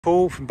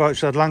Paul from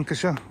Boatshed,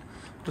 Lancashire.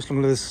 Just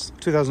looking at this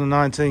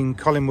 2019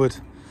 Collingwood.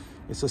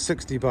 It's a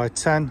 60 by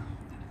 10.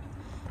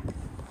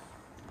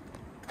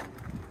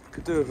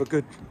 Could do with a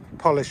good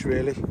polish,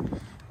 really.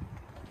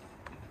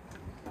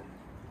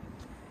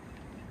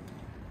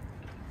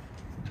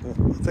 But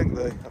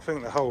I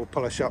think the hull will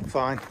polish up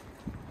fine.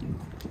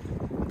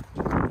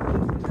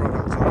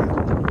 Product on it.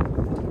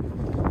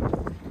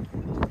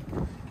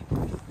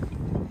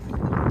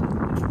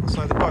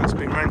 So the boat's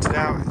been rented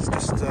out. It's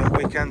just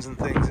weekends and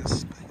things.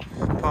 It's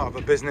part of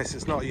a business.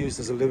 It's not used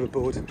as a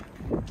liveaboard.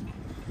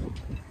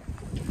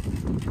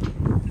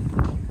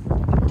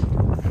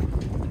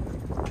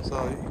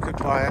 So you could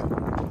buy it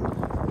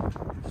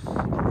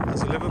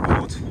as a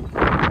liveaboard,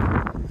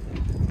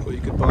 or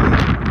you could buy it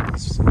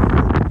as a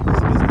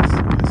business,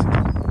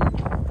 basically.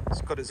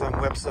 It's got its own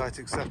website,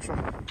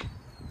 etc.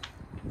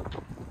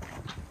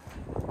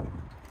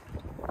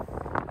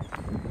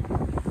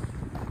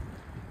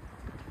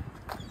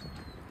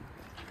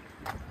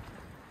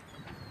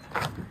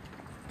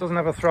 Doesn't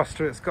have a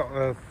thruster. It's got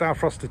a bow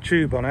thruster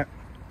tube on it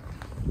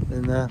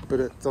in there, but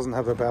it doesn't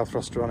have a bow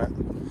thruster on it.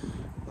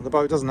 And the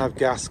boat doesn't have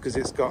gas because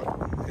it's got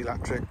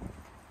electric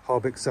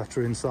hob,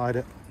 etc. inside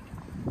it.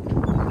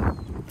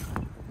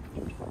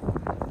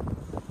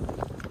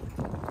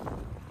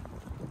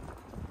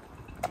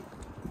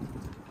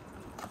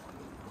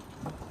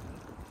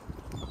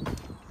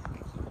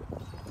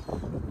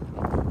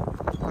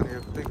 Plenty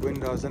of big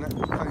windows in it,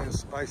 plenty of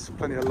space,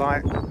 plenty of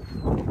light.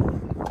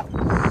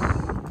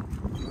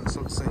 It's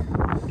obviously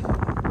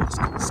it's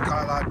got the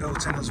skylight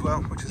built in as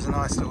well, which is a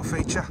nice little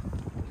feature.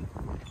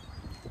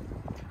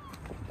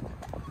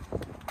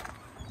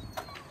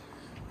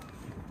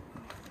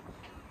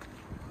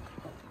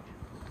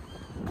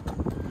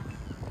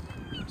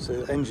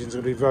 So the engine's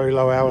going to be very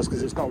low hours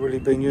because it's not really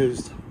being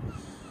used.